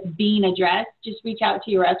sure that it's being addressed, just reach out to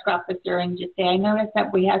your escrow officer and just say, I noticed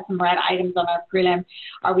that we have some red items on our prelim.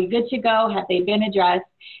 Are we good to go? Have they been addressed?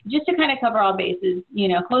 Just to kind of cover all bases. You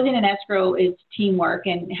know, closing an escrow is teamwork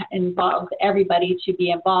and involves everybody to be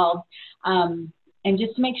involved, and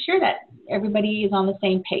just to make sure that everybody is on the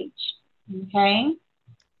same page. Okay?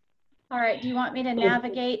 All right. Do you want me to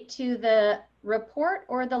navigate to the report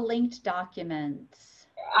or the linked documents?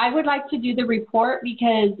 I would like to do the report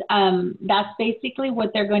because that's basically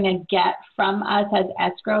what they're going to get from us as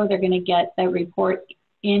escrow. They're going to get the report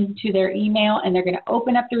into their email, and they're going to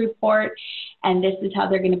open up the report, and this is how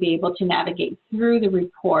they're going to be able to navigate through the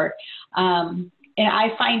report. And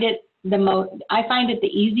I find it the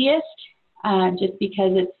easiest just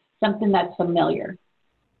because it's something that's familiar.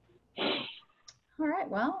 All right,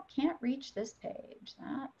 well, can't reach this page.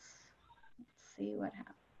 Let's see what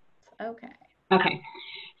happens. Okay. Okay,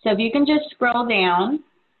 so if you can just scroll down.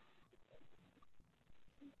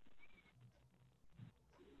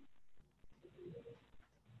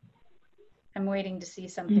 I'm waiting to see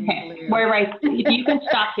something Okay, blue. we're right. You can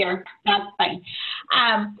stop here. That's fine.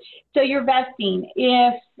 So your vesting,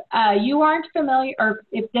 if you aren't familiar, or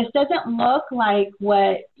if this doesn't look like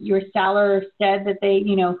what your seller said that they,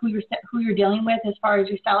 you know, who you're dealing with as far as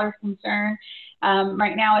your seller is concerned,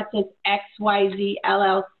 right now it says XYZ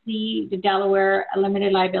LLC, the Delaware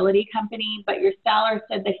Limited Liability Company, but your seller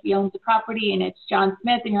said that he owns the property and it's John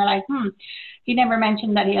Smith, and you're like, he never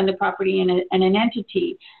mentioned that he owned the property in an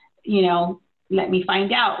entity. You know, let me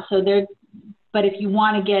find out. So there, but if you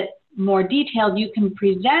want to get more detailed, you can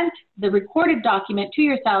present the recorded document to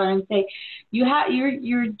your seller and say, you have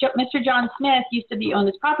you're Mr. John Smith, you said that you own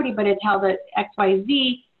this property, but it's held at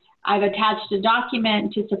XYZ. I've attached a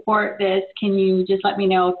document to support this. Can you just let me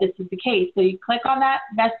know if this is the case? So you click on that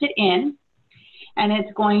vested in, and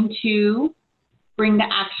it's going to bring the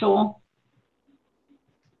actual.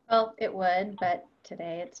 Well, it would, but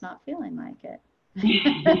today it's not feeling like it.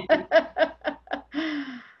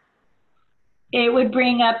 It would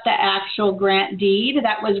bring up the actual grant deed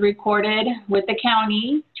that was recorded with the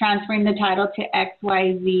county, transferring the title to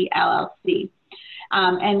XYZ LLC.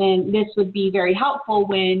 And then this would be very helpful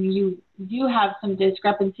when you do have some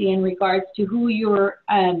discrepancy in regards to who you're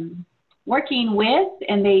working with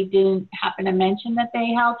and they didn't happen to mention that they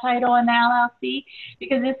held title in the LLC,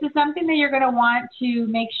 because this is something that you're going to want to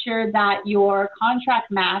make sure that your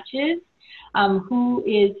contract matches who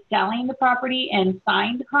is selling the property and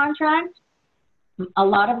signed the contract. A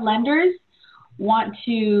lot of lenders want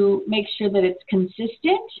to make sure that it's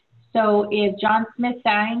consistent. So if John Smith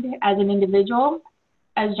signed as an individual,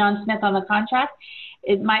 as John Smith on the contract,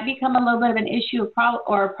 it might become a little bit of an issue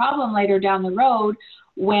or a problem later down the road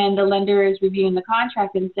when the lender is reviewing the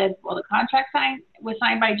contract and says, well, the contract was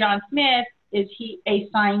signed by John Smith. Is he a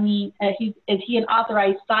signee? Is he an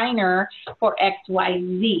authorized signer for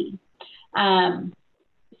XYZ?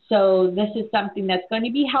 So this is something that's going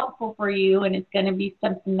to be helpful for you, and it's going to be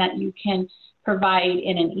something that you can provide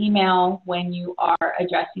in an email when you are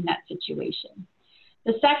addressing that situation.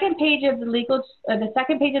 The second page of the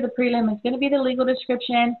prelim is going to be the legal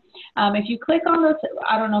description. If you click on those,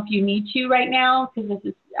 I don't know if you need to right now, because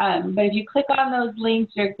this is, but if you click on those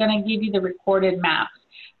links, they're going to give you the recorded maps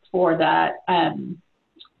for that.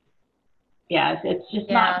 Yeah, it's just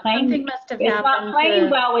not playing. Something must have it's happened. Not playing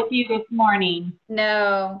well with you this morning.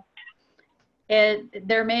 No,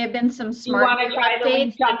 there may have been some smart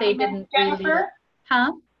updates that they didn't release.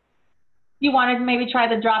 Huh? You want to maybe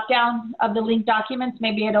try the drop down of the link documents?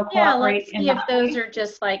 Maybe it'll cooperate. Yeah, let's see if those are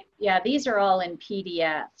just like, yeah, these are all in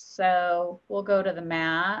PDF. So we'll go to the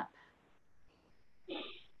map.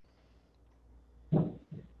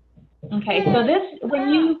 Okay, so this,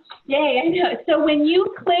 so when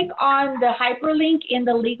you click on the hyperlink in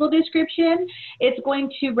the legal description, it's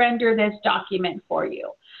going to render this document for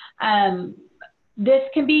you. This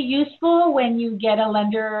can be useful when you get a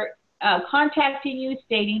lender contacting you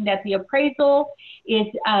stating that the appraisal is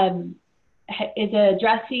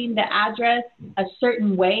addressing the address a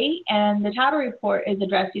certain way and the title report is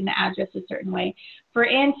addressing the address a certain way. For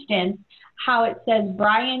instance, how it says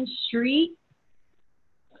Bryan Street.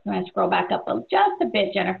 I'm going to scroll back up just a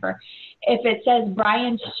bit, Jennifer. If it says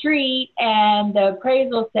Bryan Street and the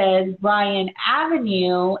appraisal says Bryan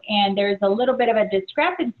Avenue and there's a little bit of a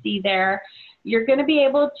discrepancy there, you're going to be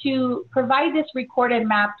able to provide this recorded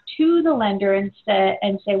map to the lender and say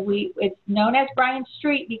it's known as Bryan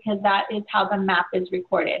Street because that is how the map is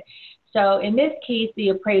recorded. So in this case, the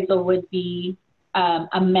appraisal would be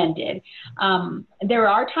amended. There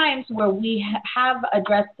are times where we have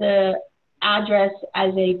addressed the address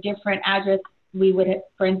as a different address. We would,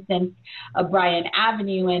 for instance, a Bryan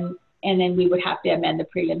Avenue, and then we would have to amend the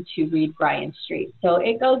prelim to read Bryan Street. So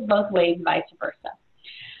it goes both ways, vice versa.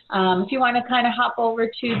 If you want to kind of hop over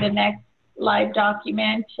to the next live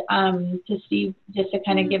document to see, just to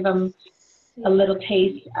kind of give them a little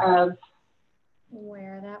taste of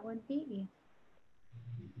where that would be.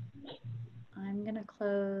 I'm going to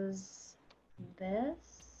close this.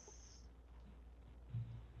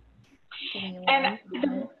 And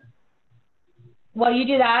while you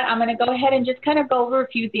do that, I'm going to go ahead and just kind of go over a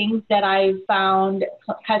few things that I found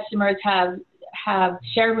customers have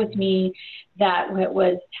shared with me that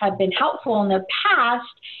have been helpful in the past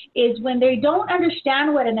is when they don't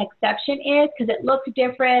understand what an exception is because it looks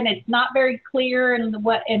different, it's not very clear in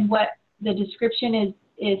what the description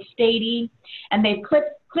is stating, and they've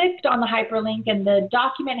clicked on the hyperlink and the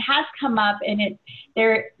document has come up and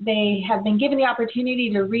they have been given the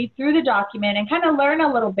opportunity to read through the document and kind of learn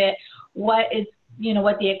a little bit what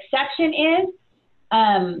the exception is,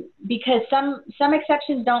 because some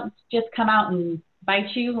exceptions don't just come out and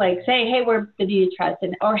bite you, like say, hey, we're the deed of trust,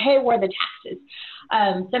 or hey, we're the taxes.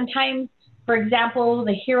 Sometimes, for example,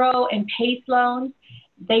 the hero and PACE loans,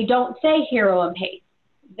 they don't say hero and PACE.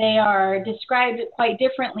 They are described quite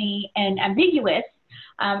differently and ambiguous.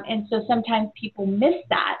 And so sometimes people miss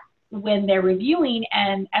that when they're reviewing,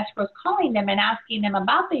 and escrow's calling them and asking them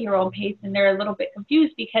about the hero and PACE, and they're a little bit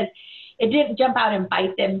confused because it didn't jump out and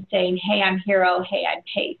bite them saying, hey, I'm hero, hey, I'm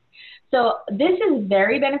PACE. So this is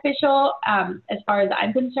very beneficial as far as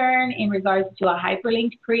I'm concerned in regards to a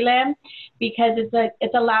hyperlinked prelim, because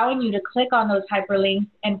it's allowing you to click on those hyperlinks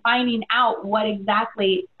and finding out what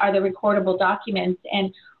exactly are the recordable documents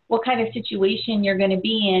and what kind of situation you're going to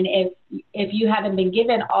be in if you haven't been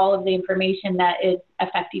given all of the information that is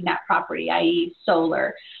affecting that property, i.e.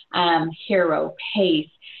 solar, hero, PACE,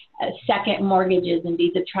 second mortgages and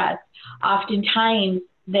deeds of trust. Oftentimes,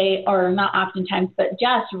 not oftentimes, but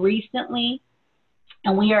just recently,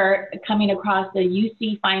 and we are coming across the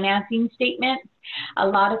UC financing statements. A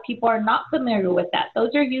lot of people are not familiar with that. Those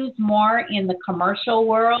are used more in the commercial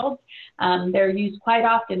world. They're used quite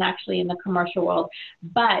often actually in the commercial world,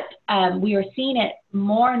 but we are seeing it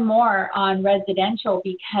more and more on residential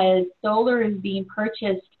because solar is being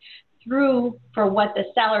purchased through, for what the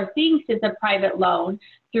seller thinks is a private loan,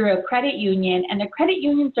 through a credit union, and the credit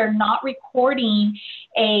unions are not recording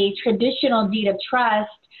a traditional deed of trust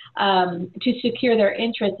to secure their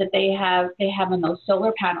interest that they have in those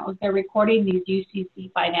solar panels. They're recording these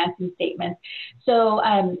UCC financing statements. So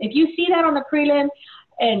if you see that on the prelim,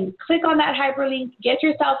 and click on that hyperlink, get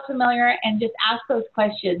yourself familiar, and just ask those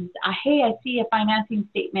questions. Hey, I see a financing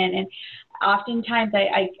statement, and oftentimes,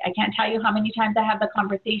 I can't tell you how many times I have the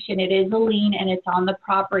conversation. It is a lien and it's on the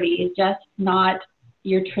property. It's just not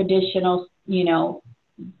your traditional,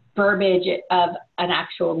 verbiage of an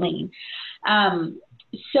actual lien.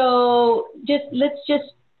 So let's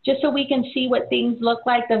so we can see what things look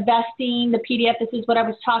like. The vesting, the PDF, this is what I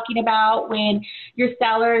was talking about when your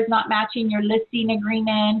seller is not matching your listing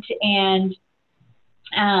agreement, and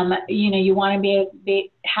you want to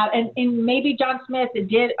and maybe John Smith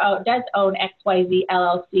does own XYZ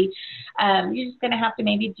LLC. You're just going to have to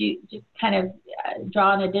maybe just kind of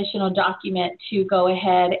draw an additional document to go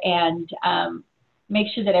ahead and make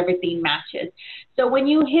sure that everything matches. So when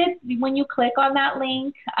you click on that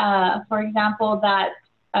link, for example, that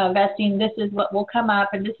vesting, this is what will come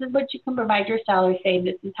up, and this is what you can provide your seller, saying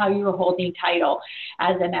this is how you are holding title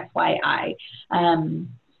as an FYI.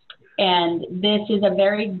 And this is a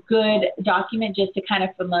very good document just to kind of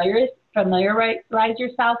familiarize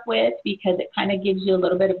yourself with, because it kind of gives you a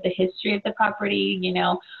little bit of the history of the property,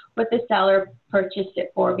 what the seller purchased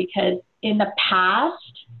it for. Because in the past,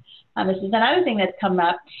 this is another thing that's come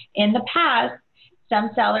up, in the past, some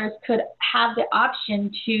sellers could have the option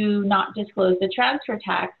to not disclose the transfer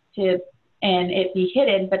tax and it be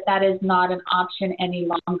hidden, but that is not an option any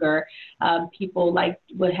longer. People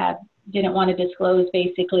didn't want to disclose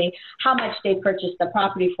basically how much they purchased the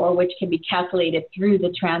property for, which can be calculated through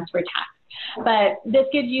the transfer tax. But this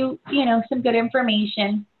gives you, some good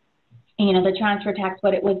information. The transfer tax,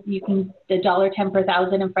 what it was, the $1.10 per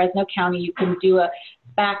thousand in Fresno County, you can do a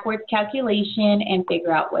backwards calculation and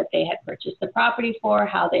figure out what they had purchased the property for,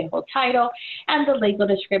 how they hold title, and the legal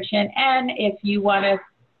description. And if you want to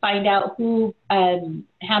find out who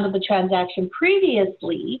handled the transaction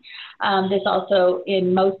previously, this also,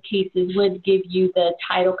 in most cases, would give you the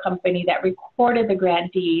title company that recorded the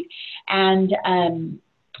grant deed and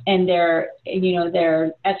their,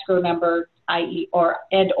 their escrow number, i.e., or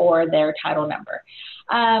their title number.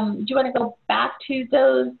 Do you want to go back to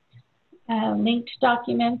those linked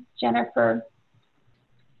documents, Jennifer?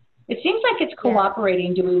 It seems like it's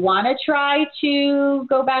cooperating. Yeah. Do we want to try to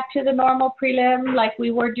go back to the normal prelim like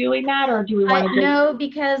we were doing that, or do we want to No,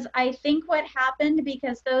 because I think what happened,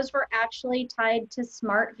 because those were actually tied to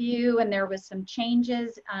SmartView and there was some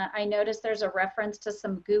changes. I noticed there's a reference to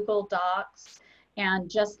some Google Docs, and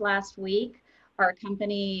just last week, our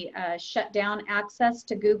company shut down access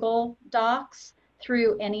to Google Docs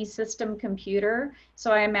through any system computer.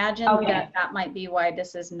 So I imagine that might be why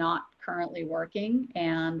this is not currently working,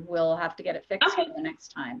 and we'll have to get it fixed for the next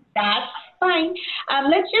time. That's fine.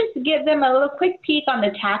 Let's just give them a little quick peek on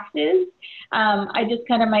the taxes. I just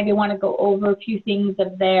kind of maybe want to go over a few things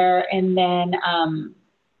of there and then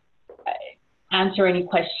answer any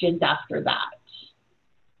questions after that.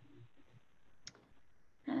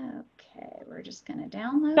 Okay, we're just going to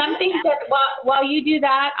download some things that while you do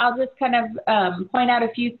that, I'll just kind of point out a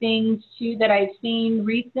few things too that I've seen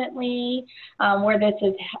recently where this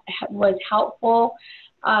was helpful.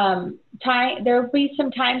 There will be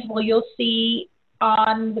some times where you'll see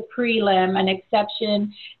on the prelim an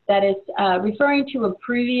exception that is referring to a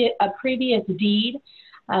previous deed,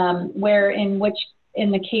 where in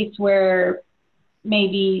the case where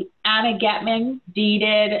maybe Anna Getman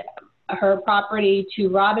deeded her property to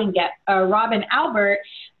Robin Albert,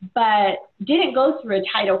 but didn't go through a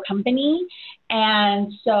title company.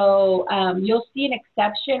 And so you'll see an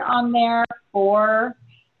exception on there for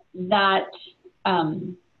that,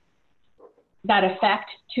 that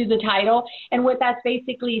effect to the title. And what that's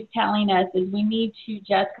basically telling us is we need to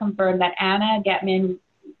just confirm that Anna Getman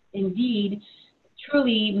indeed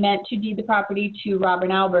truly meant to deed the property to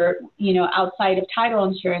Robin Albert, you know, outside of title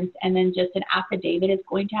insurance, and then just an affidavit is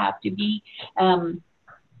going to have to be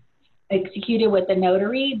executed with the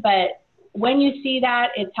notary. But when you see that,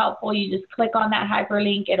 it's helpful. You just click on that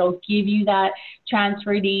hyperlink. It'll give you that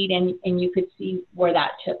transfer deed, and you could see where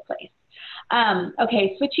that took place.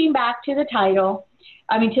 Okay, switching back to the title,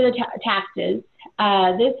 to the taxes.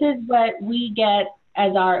 This is what we get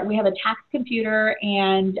as we have a tax computer,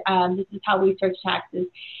 and this is how we search taxes.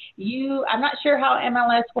 I'm not sure how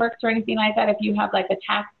MLS works or anything like that. If you have like a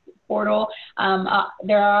tax portal,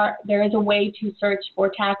 there is a way to search for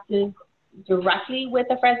taxes directly with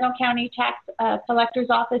the Fresno County Tax Collector's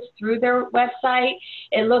Office through their website.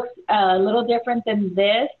 It looks a little different than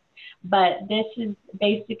this, but this is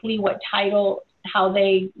basically how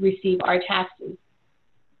they receive our taxes.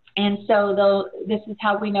 And so this is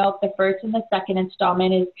how we know if the first and the second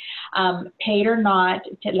installment is paid or not.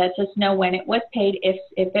 It lets us know when it was paid, if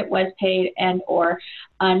it was paid and or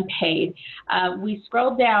unpaid. We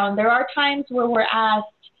scroll down. There are times where we're asked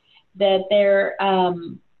that there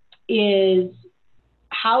is,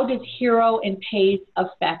 how does HERO and PACE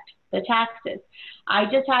affect the taxes? I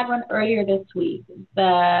just had one earlier this week.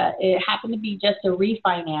 It happened to be just a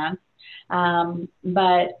refinance,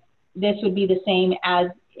 but this would be the same as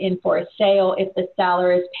in for a sale if the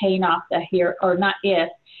seller is paying off the HERO, or not if,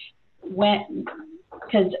 when,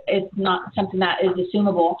 because it's not something that is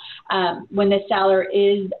assumable. When the seller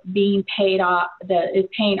is being paid off, is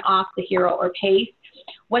paying off the HERO or PACE,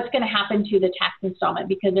 what's going to happen to the tax installment?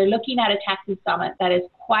 Because they're looking at a tax installment that is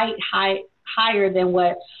quite higher than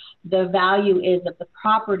what the value is of the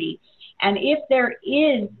property. And if there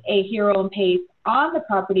is a HERO and PACE on the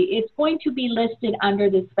property, it's going to be listed under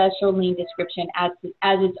the special lien description as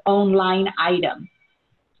its own line item.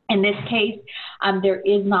 In this case, there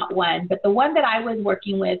is not one, but the one that I was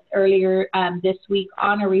working with earlier this week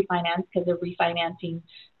on a refinance, because of refinancing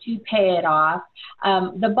to pay it off,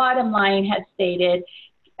 the bottom line had stated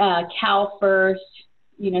Cal First,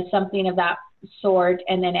 something of that sort,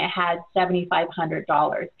 and then it had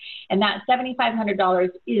 $7,500. And that $7,500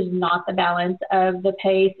 is not the balance of the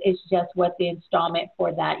PACE, it's just what the installment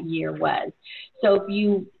for that year was. So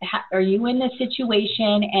if are you in this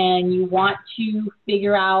situation and you want to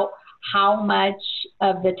figure out how much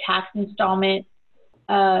of the tax installment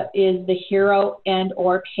is the HERO and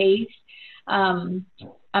or PACE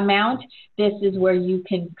amount, this is where you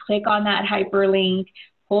can click on that hyperlink,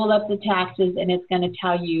 pull up the taxes, and it's going to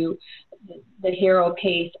tell you the HERO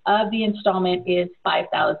PACE of the installment is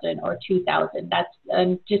 $5,000 or $2,000.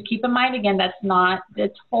 That's just keep in mind again, that's not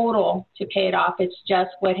the total to pay it off. It's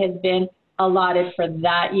just what has been allotted for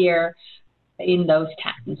that year in those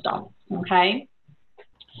tax installments. Okay.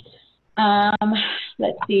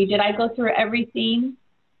 Let's see. Did I go through everything,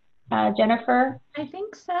 Jennifer? I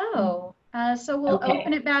think so. So we'll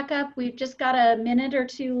open it back up. We've just got a minute or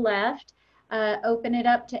two left. Open it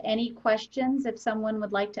up to any questions if someone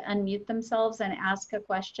would like to unmute themselves and ask a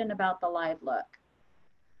question about the LiveLook.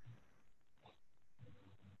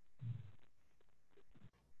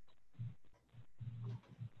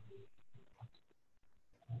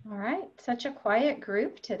 All right, such a quiet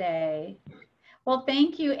group today. Well,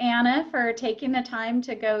 thank you, Anna, for taking the time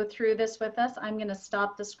to go through this with us. I'm going to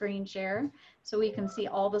stop the screen share so we can see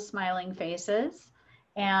all the smiling faces,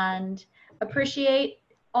 and appreciate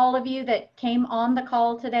all of you that came on the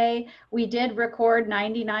call today. We did record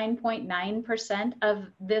 99.9% of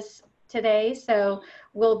this today, so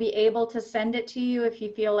we'll be able to send it to you if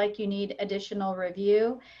you feel like you need additional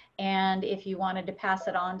review, and if you wanted to pass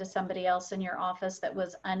it on to somebody else in your office that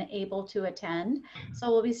was unable to attend. So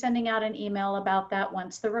we'll be sending out an email about that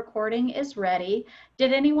once the recording is ready.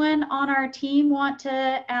 Did anyone on our team want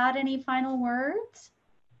to add any final words?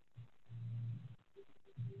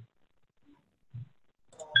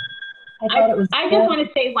 I just want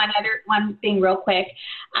to say one thing real quick.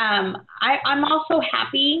 I'm also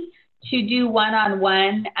happy to do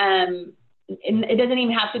one-on-one it doesn't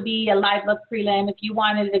even have to be a LiveLook prelim. If you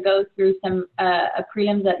wanted to go through some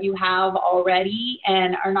prelims that you have already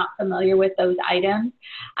and are not familiar with those items,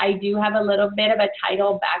 I do have a little bit of a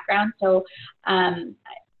title background, so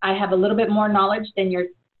I have a little bit more knowledge than your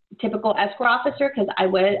typical escrow officer, because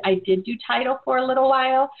I did do title for a little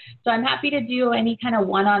while. So I'm happy to do any kind of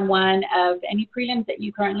one-on-one of any prelims that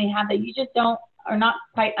you currently have that you just are not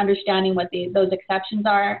quite understanding what those exceptions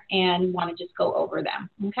are and want to just go over them.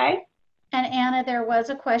 Okay. And Anna, there was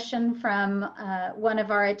a question from one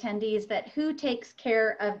of our attendees that who takes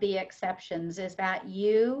care of the exceptions? Is that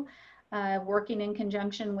you working in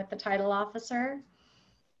conjunction with the title officer?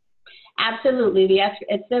 Absolutely.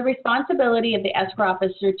 It's the responsibility of the escrow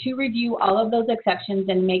officer to review all of those exceptions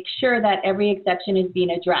and make sure that every exception is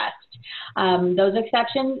being addressed. Those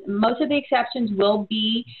exceptions, most of the exceptions will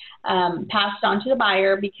be passed on to the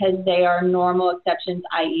buyer because they are normal exceptions,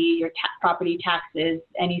 i.e. your property taxes,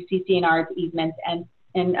 any CC&Rs, easements,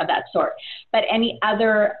 and of that sort. But any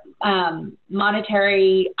other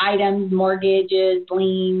monetary items, mortgages,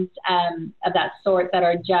 liens, of that sort that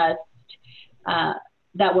are just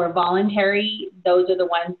that were voluntary, those are the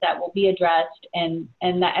ones that will be addressed, and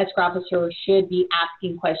the escrow officer should be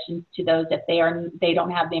asking questions to those if they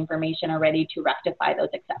don't have the information already to rectify those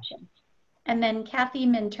exceptions. And then Kathy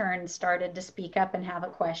Minturn started to speak up and have a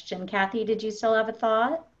question. Kathy, did you still have a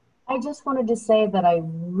thought? I just wanted to say that I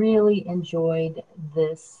really enjoyed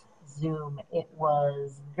this Zoom. It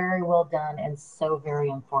was very well done and so very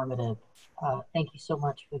informative. Thank you so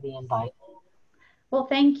much for the invite. Well,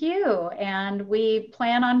 thank you. And we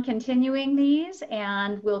plan on continuing these,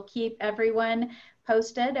 and we'll keep everyone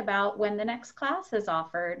posted about when the next class is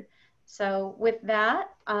offered. So with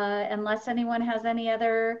that, unless anyone has any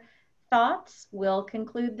other thoughts, we'll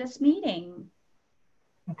conclude this meeting.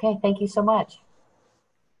 Okay, thank you so much.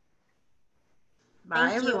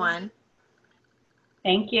 Bye, everyone.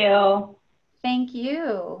 Thank you. Thank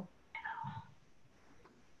you.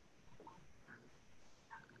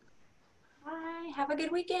 Bye. Have a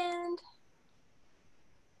good weekend.